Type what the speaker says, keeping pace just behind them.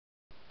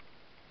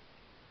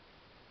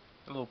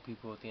Hello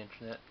people of the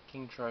internet,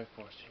 King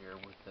Triforce here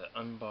with the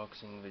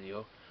unboxing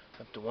video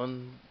of the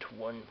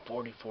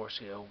 1:144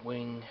 scale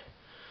Wing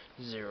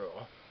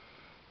Zero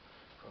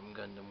from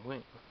Gundam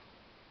Wing.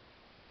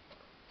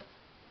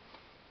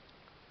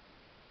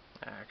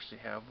 I actually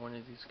have one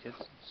of these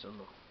kits, so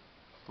no,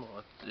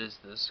 well, it is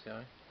this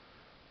guy,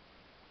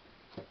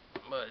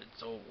 but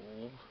it's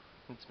old,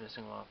 it's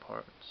missing a lot of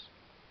parts,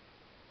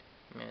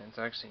 and it's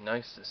actually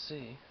nice to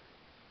see.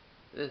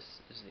 This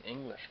is the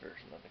English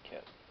version of the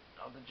kit,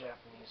 not the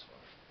Japanese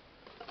one.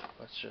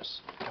 Let's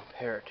just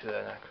compare it to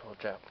an actual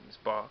Japanese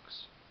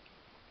box.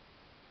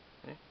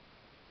 Okay.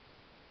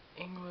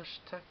 English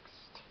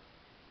text,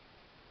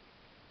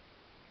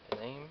 the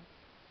name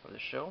of the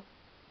show,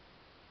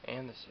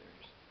 and the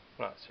series.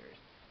 Not series.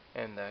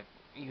 And the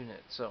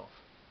unit itself.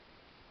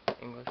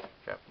 English,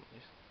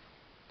 Japanese.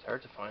 It's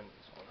hard to find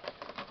this one.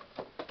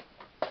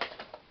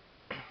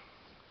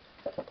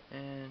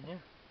 And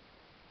yeah.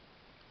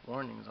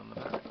 Warnings on the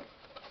back.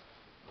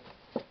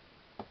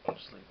 I'll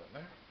just leave it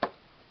there.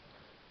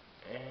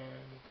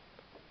 And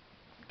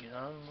get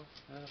on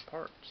with the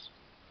parts.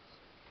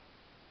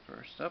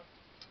 First up,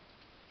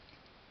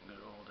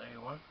 good old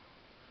A1.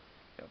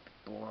 Got the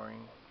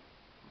boring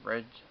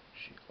red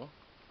shield. You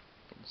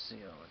can see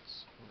how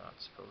it's not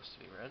supposed to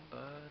be red,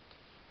 but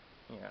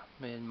yeah,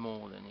 they didn't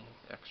mold any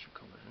extra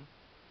collision.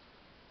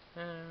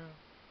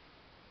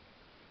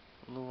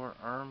 Lower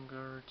arm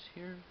guards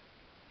here.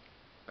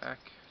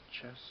 Back,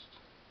 chest,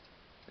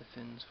 the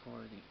fins for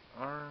the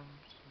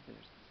arms.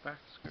 There's the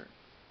back skirt.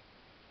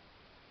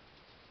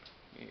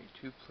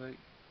 A2 plate.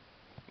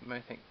 You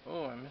might think,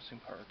 oh, I'm missing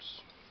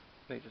parts.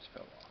 They just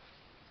fell off.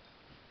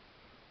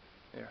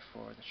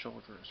 Therefore, the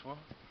shoulder as well.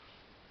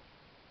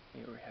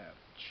 Here we have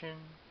chin,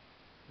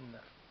 and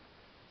the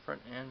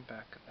front and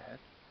back of the head.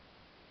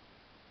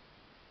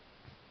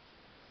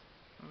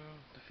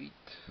 The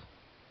feet,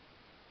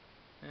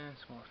 and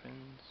some more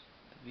fins.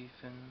 The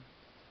V-fin,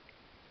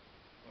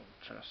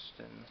 chest,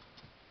 and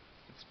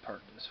this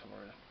part is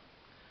for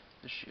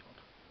the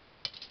shield.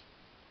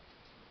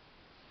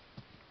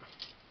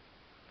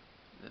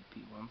 The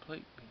B1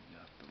 plate, we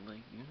got the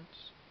leg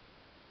units,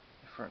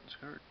 the front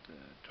skirt, the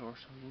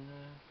torso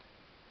unit,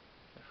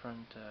 the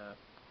front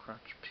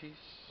crotch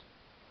piece,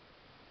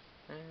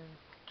 and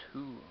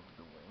two of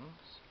the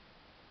wings.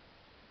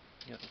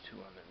 The other two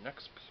on the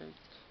next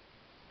plate,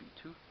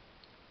 B2.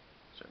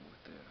 Start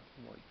with the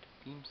white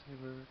beam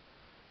saber,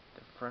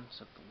 the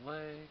fronts of the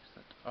legs,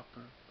 the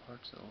upper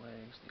parts of the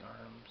legs, the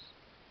arms,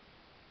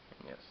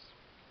 and yes,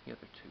 the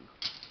other two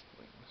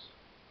wings.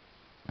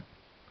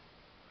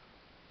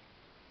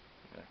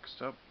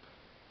 Next up,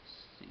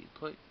 C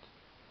plate.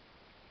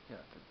 You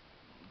got the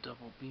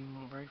double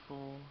beam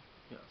rifle,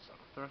 you got some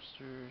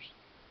thrusters,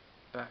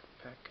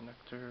 backpack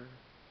connector,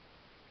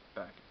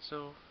 back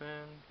itself,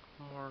 and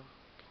more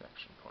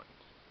connection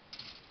points.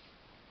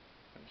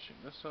 Finishing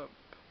this up,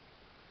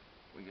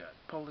 we got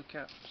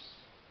polycaps,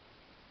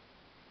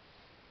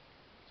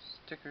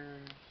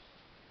 stickers,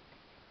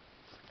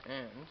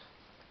 and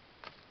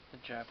the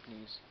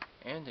Japanese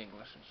and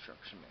English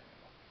instruction manual.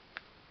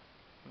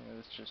 Yeah,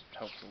 this just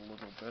helps a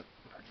little bit,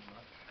 pretty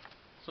much.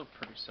 Still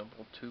pretty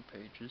simple, 2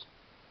 pages.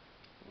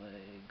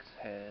 Legs,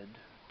 head,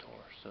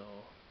 torso,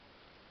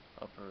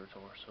 upper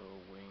torso,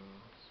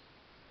 wings,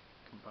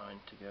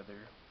 combined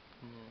together,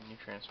 and then you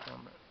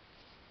transform it.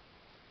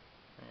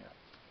 Yeah.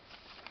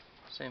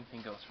 Same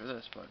thing goes for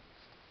this, but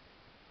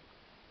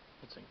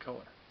it's in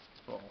color.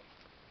 Well,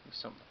 with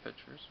some of the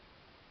pictures,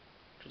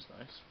 which is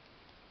nice.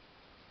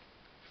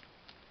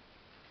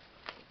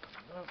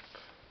 Open it up.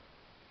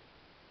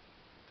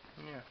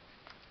 Yeah,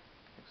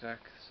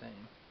 exactly the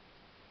same.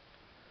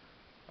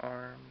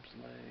 Arms,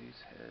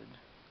 legs, head,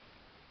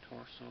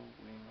 torso,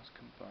 wings,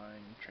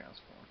 combined,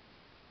 transform.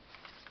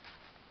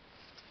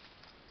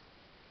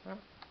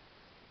 Well,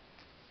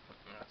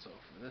 that's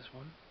all for this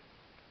one.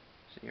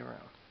 See you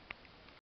around.